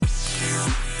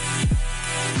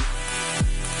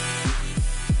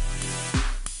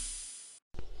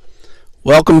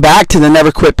Welcome back to the Never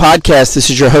Quit Podcast. This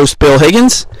is your host, Bill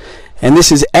Higgins, and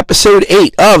this is episode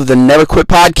 8 of the Never Quit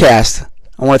Podcast.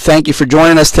 I want to thank you for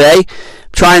joining us today. I'm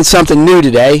trying something new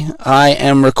today. I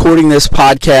am recording this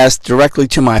podcast directly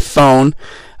to my phone.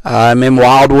 I'm in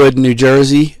Wildwood, New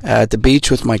Jersey, at the beach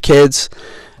with my kids,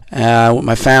 with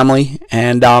my family,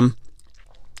 and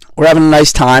we're having a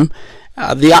nice time.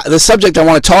 The subject I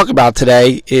want to talk about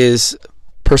today is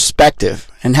perspective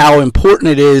and how important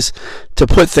it is to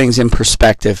put things in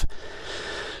perspective.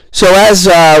 So as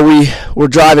we were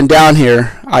driving down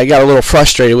here, I got a little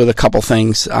frustrated with a couple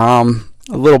things. A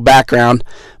little background.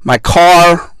 My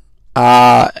car,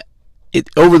 over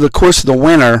the course of the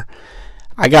winter,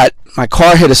 my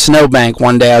car hit a snowbank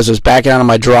one day as I was backing out of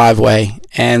my driveway,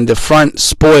 and the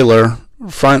front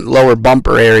lower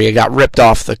bumper area got ripped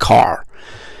off the car.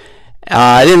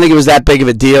 I didn't think it was that big of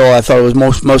a deal. I thought it was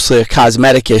mostly a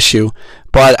cosmetic issue,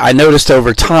 but I noticed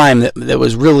over time that it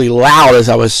was really loud as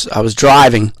I was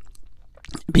driving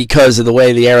because of the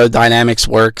way the aerodynamics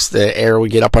works. The air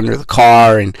would get up under the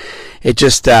car, and it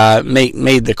just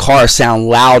made the car sound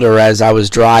louder as I was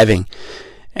driving.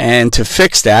 And to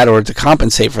fix that, or to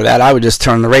compensate for that, I would just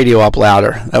turn the radio up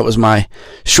louder. That was my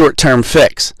short-term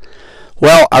fix.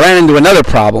 Well, I ran into another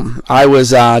problem. I was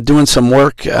doing some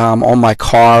work on my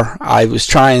car. I was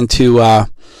trying to, I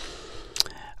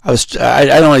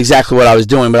don't know exactly what I was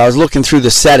doing, but I was looking through the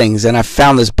settings, and I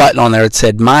found this button on there that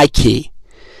said My Key.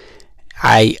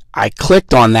 I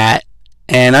clicked on that,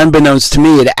 and unbeknownst to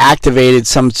me, it activated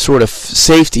some sort of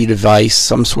safety device,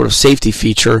 some sort of safety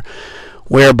feature,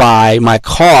 whereby my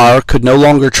car could no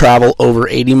longer travel over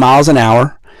 80 miles an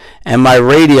hour, and my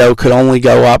radio could only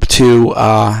go up to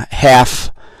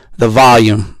half the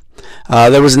volume.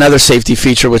 There was another safety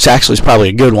feature, which actually is probably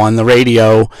a good one. The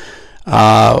radio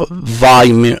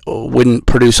volume wouldn't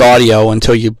produce audio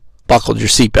until you buckled your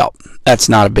seatbelt. That's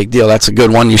not a big deal. That's a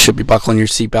good one. You should be buckling your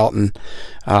seatbelt,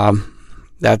 and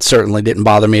that certainly didn't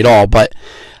bother me at all. But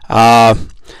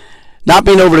not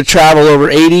being able to travel over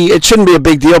 80, it shouldn't be a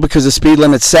big deal because the speed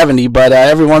limit's 70, but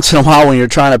every once in a while when you're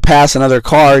trying to pass another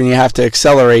car and you have to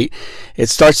accelerate, it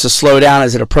starts to slow down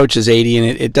as it approaches 80, and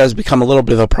it does become a little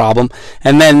bit of a problem.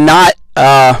 And then not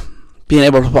being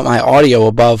able to put my audio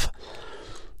above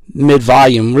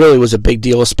mid-volume really was a big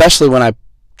deal, especially when I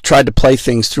tried to play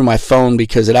things through my phone,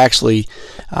 because it actually,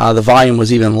 the volume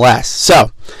was even less.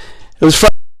 So it was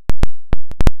frustrating.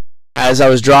 As I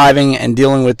was driving and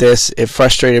dealing with this, it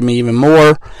frustrated me even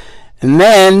more. And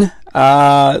then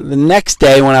the next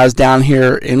day when I was down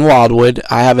here in Wildwood,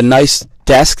 I have a nice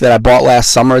desk that I bought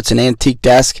last summer. It's an antique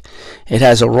desk. It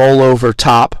has a rollover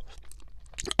top.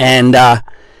 And the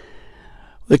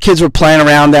kids were playing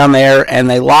around down there, and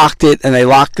they locked it, and they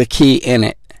locked the key in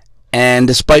it. And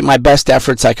despite my best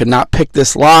efforts, I could not pick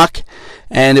this lock.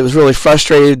 And it was really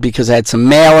frustrated because I had some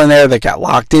mail in there that got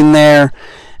locked in there.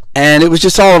 And it was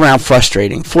just all around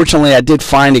frustrating. Fortunately, I did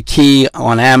find a key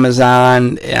on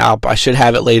Amazon. I should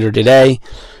have it later today.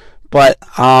 But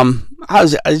I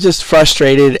was just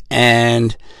frustrated,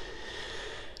 and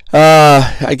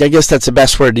I guess that's the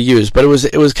best word to use. But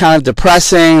it was kind of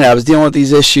depressing. I was dealing with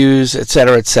these issues,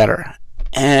 etc., etc.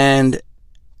 And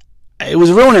it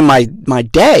was ruining my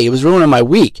day. It was ruining my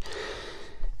week.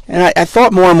 And I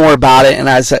thought more and more about it,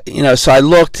 and so I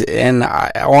looked, and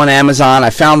on Amazon, I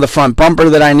found the front bumper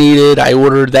that I needed. I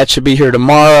ordered, that should be here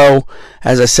tomorrow.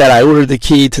 As I said, I ordered the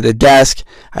key to the desk.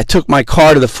 I took my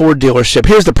car to the Ford dealership.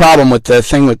 Here's the problem with the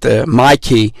thing with the My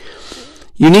Key.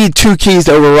 You need 2 keys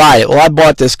to override it. Well, I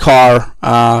bought this car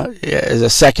as a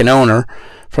second owner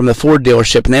from the Ford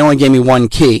dealership, and they only gave me 1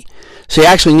 key. So you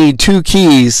actually need 2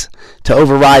 keys to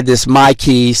override this My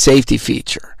Key safety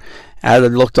feature. I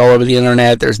looked all over the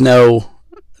internet. There's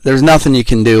nothing you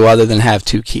can do other than have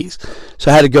 2 keys. So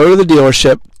I had to go to the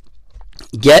dealership,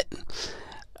 get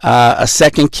a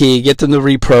second key, get them to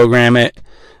reprogram it.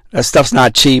 That stuff's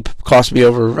not cheap. It cost me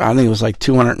over, I think it was like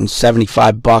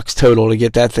 $275 total to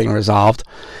get that thing resolved.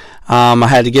 I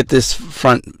had to get this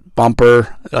front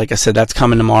bumper. Like I said, that's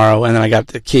coming tomorrow. And then I got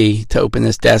the key to open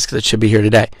this desk that should be here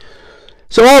today.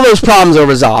 So all those problems are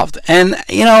resolved. And,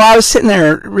 I was sitting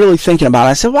there really thinking about it.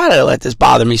 I said, why did I let this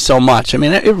bother me so much? I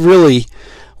mean, it really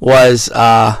was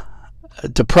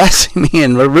depressing me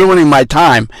and ruining my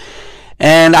time.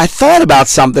 And I thought about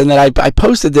something that I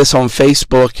posted this on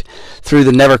Facebook through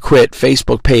the Never Quit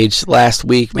Facebook page last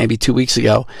week, maybe 2 weeks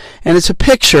ago. And it's a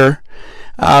picture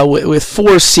with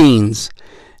 4 scenes.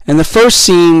 And the first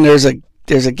scene, there's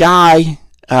a guy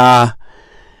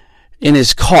in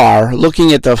his car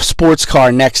looking at the sports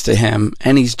car next to him,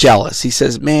 and he's jealous. He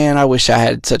says, man, I wish I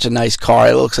had such a nice car.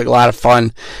 It looks like a lot of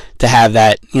fun to have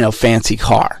that, fancy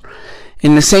car.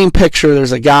 In the same picture,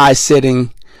 there's a guy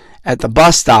sitting at the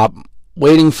bus stop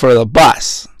waiting for the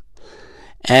bus.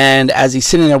 And as he's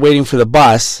sitting there waiting for the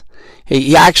bus,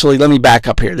 he actually, let me back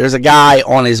up here. There's a guy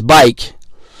on his bike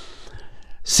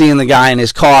seeing the guy in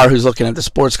his car who's looking at the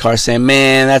sports car saying,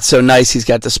 man, that's so nice. He's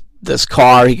got this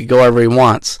car. He could go wherever he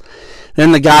wants.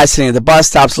 Then the guy sitting at the bus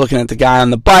stop's looking at the guy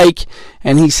on the bike,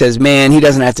 and he says, man, he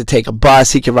doesn't have to take a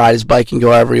bus. He can ride his bike and go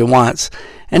wherever he wants.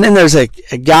 And then there's a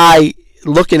guy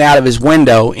looking out of his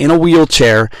window in a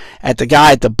wheelchair at the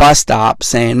guy at the bus stop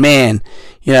saying, man,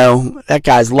 you know, that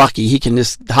guy's lucky. He can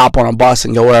just hop on a bus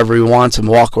and go wherever he wants and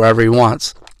walk wherever he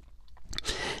wants.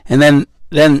 And then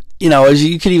you know, as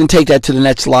you could even take that to the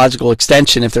next logical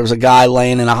extension. If there was a guy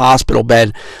laying in a hospital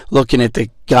bed looking at the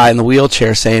guy in the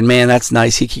wheelchair saying, man, that's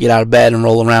nice. He could get out of bed and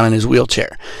roll around in his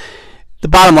wheelchair. The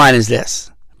bottom line is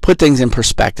this. Put things in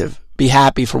perspective. Be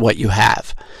happy for what you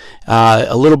have.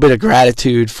 A little bit of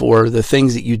gratitude for the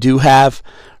things that you do have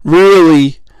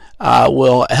really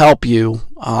will help you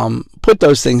put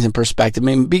those things in perspective. I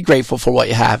mean, be grateful for what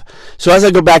you have. So as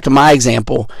I go back to my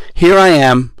example, here I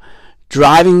am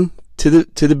driving to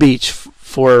the beach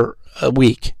for a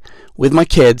week with my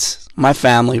kids, my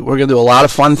family. We're going to do a lot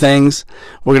of fun things.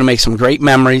 We're going to make some great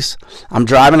memories. I'm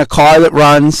driving a car that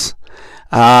runs.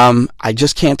 I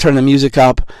just can't turn the music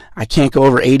up. I can't go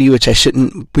over 80, which I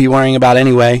shouldn't be worrying about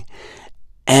anyway.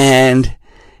 And,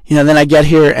 you know, then I get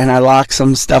here and I lock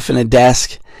some stuff in a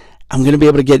desk. I'm going to be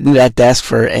able to get into that desk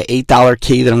for an $8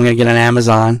 key that I'm going to get on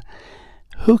Amazon.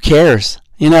 Who cares?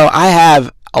 You know, I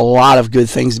have a lot of good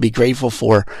things to be grateful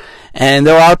for. And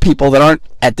there are people that aren't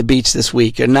at the beach this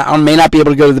week and may not be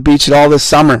able to go to the beach at all this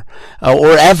summer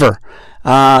or ever.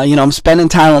 You know, I'm spending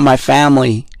time with my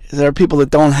family. There are people that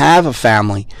don't have a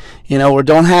family, you know, or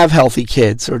don't have healthy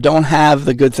kids or don't have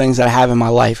the good things that I have in my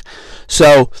life.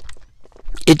 So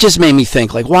it just made me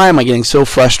think, like, why am I getting so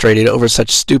frustrated over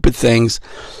such stupid things?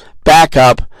 Back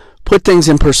up, put things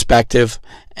in perspective,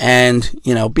 and,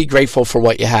 you know, be grateful for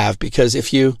what you have. Because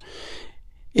if you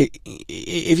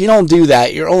don't do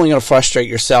that, you're only going to frustrate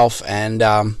yourself, and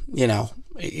you know,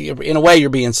 in a way, you're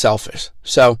being selfish.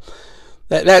 So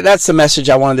that's the message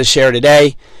I wanted to share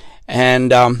today.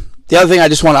 And the other thing I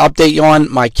just want to update you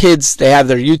on, my kids, they have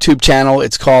their YouTube channel.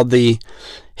 It's called the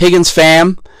Higgins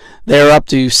Fam. They're up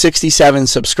to 67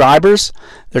 subscribers.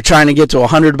 They're trying to get to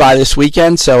 100 by this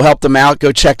weekend, so help them out.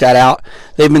 Go check that out.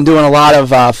 They've been doing a lot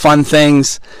of fun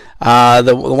things.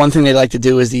 The one thing they like to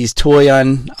do is these toy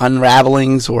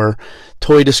unravelings or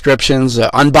toy descriptions,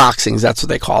 unboxings, that's what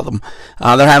they call them.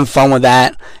 They're having fun with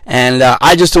that. And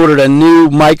I just ordered a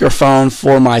new microphone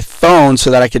for my phone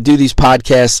so that I could do these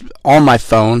podcasts on my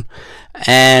phone.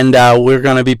 And we're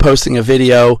going to be posting a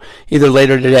video either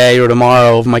later today or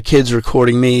tomorrow of my kids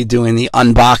recording me doing the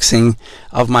unboxing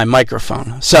of my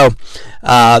microphone. So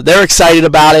they're excited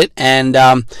about it, and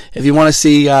if you want to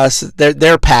see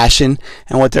their passion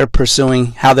and what they're pursuing,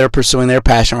 how they're pursuing their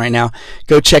passion right now,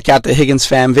 go check out the Higgins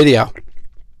Fam video.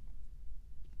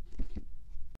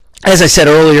 As I said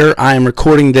earlier, I am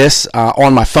recording this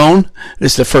on my phone.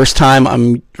 This is the first time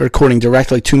I'm recording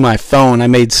directly to my phone. I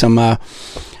made some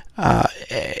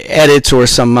edits or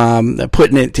some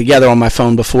putting it together on my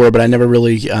phone before, but I never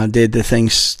really did the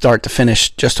thing start to finish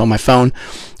just on my phone.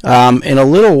 In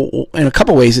a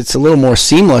couple ways, it's a little more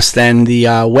seamless than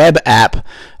the web app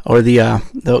or the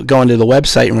going to the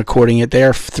website and recording it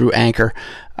there through Anchor.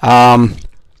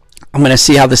 I'm going to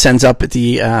see how this ends up at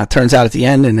the turns out at the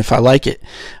end, and if I like it,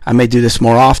 I may do this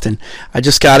more often. I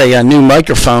just got a new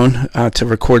microphone to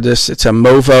record this. It's a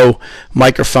Movo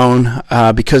microphone.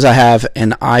 Because I have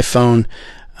an iPhone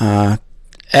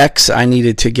X, I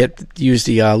needed to use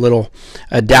the little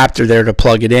adapter there to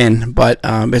plug it in, but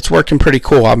it's working pretty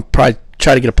cool. I'll probably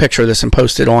try to get a picture of this and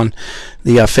post it on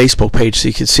the Facebook page so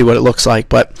you can see what it looks like,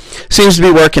 but seems to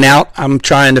be working out. I'm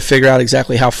trying to figure out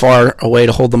exactly how far away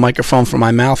to hold the microphone from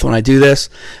my mouth when I do this,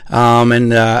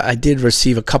 and I did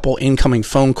receive a couple incoming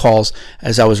phone calls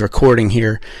as I was recording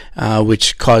here,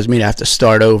 which caused me to have to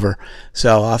start over.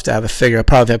 So I'll have to have a figure. I'll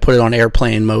probably have to put it on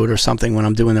airplane mode or something when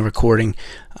I'm doing the recording.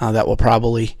 That will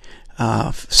probably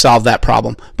solve that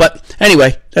problem. But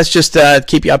anyway, that's just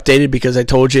keep you updated, because I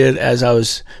told you as I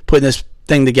was putting this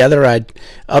thing together, I'd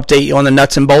update you on the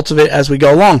nuts and bolts of it as we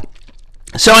go along.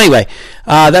 So anyway,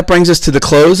 that brings us to the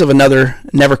close of another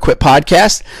Never Quit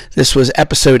podcast. This was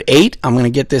episode 8. I'm going to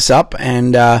get this up,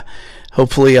 and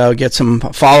hopefully I'll get some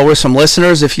followers, some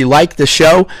listeners. If you like the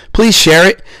show, please share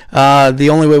it. The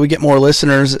only way we get more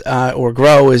listeners or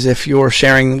grow is if you're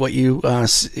sharing what you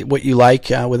like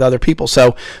with other people.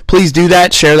 So please do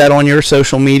that. Share that on your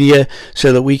social media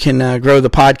so that we can grow the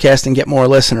podcast and get more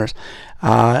listeners.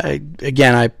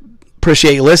 Again, I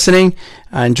appreciate you listening.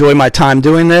 I enjoy my time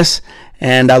doing this,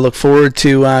 and I look forward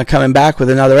to coming back with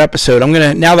another episode.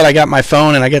 Now that I got my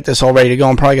phone and I get this all ready to go,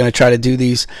 I'm probably going to try to do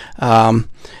these at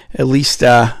least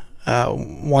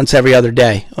once every other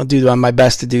day. I'll do my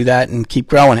best to do that and keep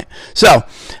growing it. So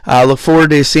I look forward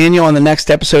to seeing you on the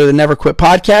next episode of the Never Quit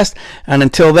Podcast. And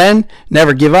until then,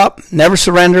 never give up, never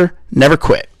surrender, never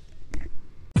quit.